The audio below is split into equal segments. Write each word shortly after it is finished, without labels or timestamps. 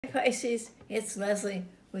Pisces, it's Leslie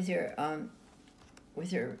with your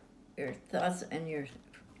thoughts and your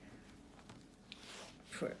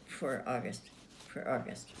for August,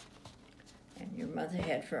 and your month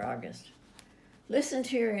ahead for August. Listen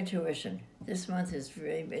to your intuition. This month is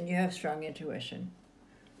really, and you have strong intuition.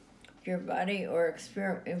 Your body or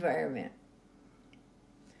environment.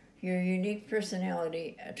 Your unique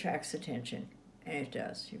personality attracts attention, and it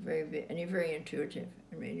does. You're very intuitive.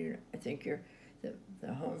 I mean, I think you're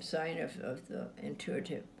the home sign of the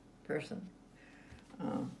intuitive person.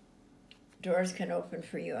 Doors can open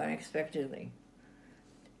for you unexpectedly.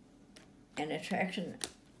 And attraction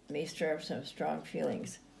may stir up some strong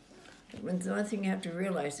feelings. The one thing you have to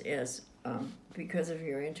realize is, because of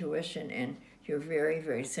your intuition, and you're very,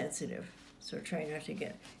 very sensitive. So try not to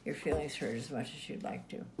get your feelings hurt as much as you'd like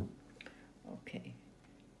to. Okay,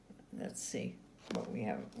 let's see what we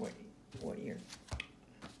have.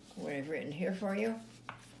 What I've written here for you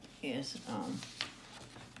is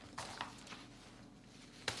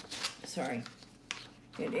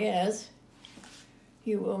it is,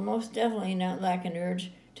 you will most definitely not lack an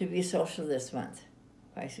urge to be social this month.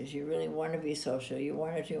 Pisces, you really want to be social. You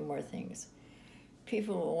want to do more things.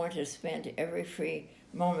 People will want to spend every free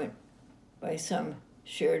moment by some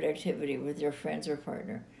shared activity with their friends or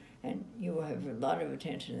partner, and you will have a lot of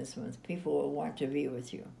attention this month. People will want to be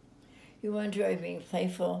with you. You will enjoy being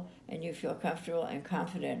playful, and you feel comfortable and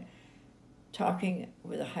confident talking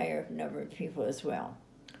with a higher number of people as well.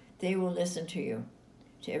 They will listen to you,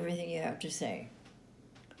 to everything you have to say.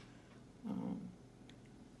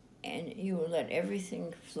 And you will let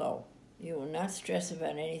everything flow. You will not stress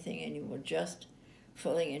about anything, and you will just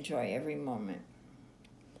fully enjoy every moment.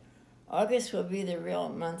 August will be the real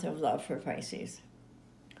month of love for Pisces,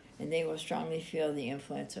 and they will strongly feel the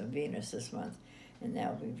influence of Venus this month, and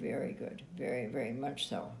that will be very good, very, very much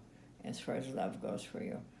so, as far as love goes for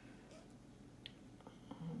you.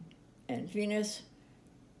 And Venus,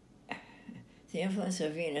 the influence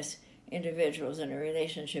of Venus, individuals in a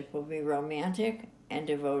relationship will be romantic and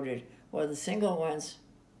devoted, while the single ones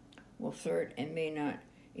will flirt and may not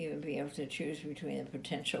even be able to choose between the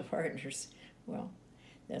potential partners. Well,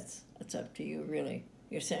 that's up to you, really.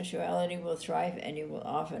 Your sensuality will thrive, and you will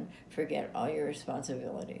often forget all your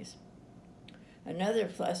responsibilities. Another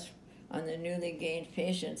plus on the newly gained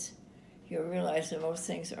patience, you'll realize that most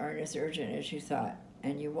things aren't as urgent as you thought,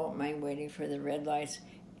 and you won't mind waiting for the red lights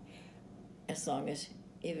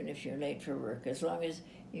even if you're late for work, as long as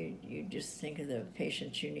you just think of the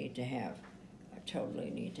patience you need to have, totally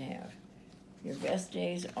need to have. Your best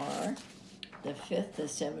days are the 5th, the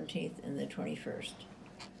 17th, and the 21st.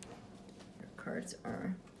 Your cards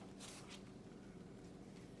are,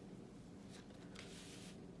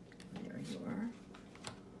 there you are.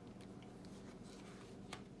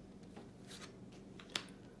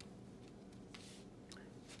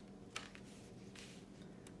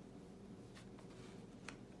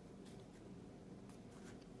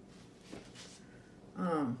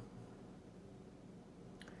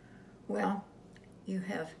 Well, you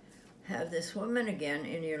have this woman again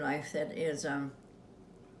in your life that is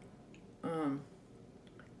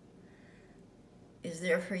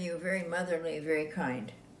there for you, very motherly, very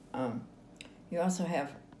kind. You also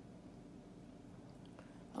have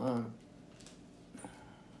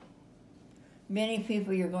many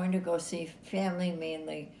people you're going to go see, family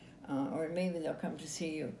mainly, or maybe they'll come to see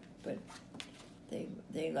you, but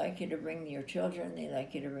they like you to bring your children, they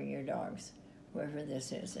like you to bring your dogs, whoever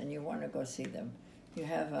this is, and you want to go see them. You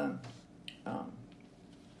have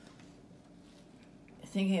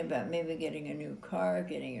thinking about maybe getting a new car,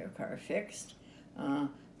 getting your car fixed,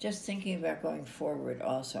 just thinking about going forward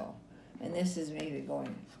also. And this is maybe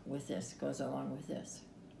going with this, goes along with this.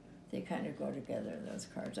 They kind of go together, those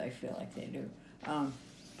cards. I feel like they do.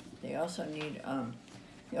 They also need,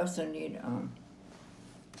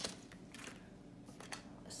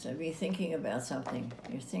 so be thinking about something.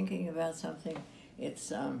 You're thinking about something.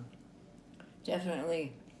 It's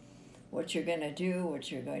definitely what you're going to do,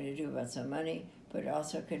 what you're going to do about some money, but it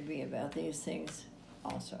also could be about these things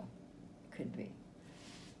also. Could be.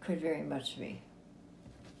 Could very much be.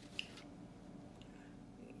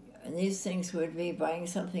 And these things would be buying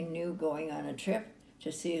something new, going on a trip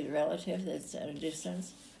to see a relative that's at a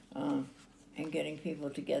distance, and getting people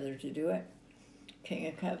together to do it. King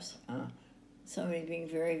of Cups. Somebody being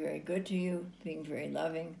very, very good to you, being very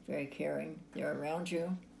loving, very caring. They're around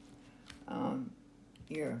you.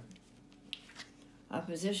 Your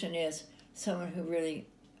opposition is someone who really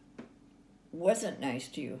wasn't nice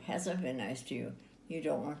to you, hasn't been nice to you. You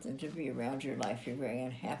don't want them to be around your life. You're very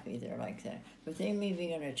unhappy they're like that. But they may be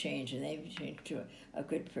going to change, and they may change to a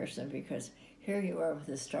good person because Here you are with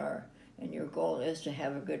a star, and your goal is to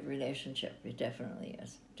have a good relationship. It definitely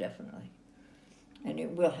is, definitely. And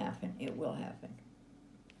it will happen,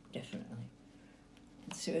 definitely.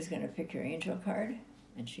 And Sue is going to pick your angel card,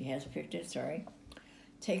 and she has picked it, sorry.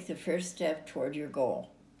 Take the first step toward your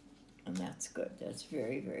goal. And that's good, that's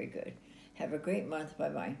very, very good. Have a great month,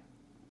 bye-bye.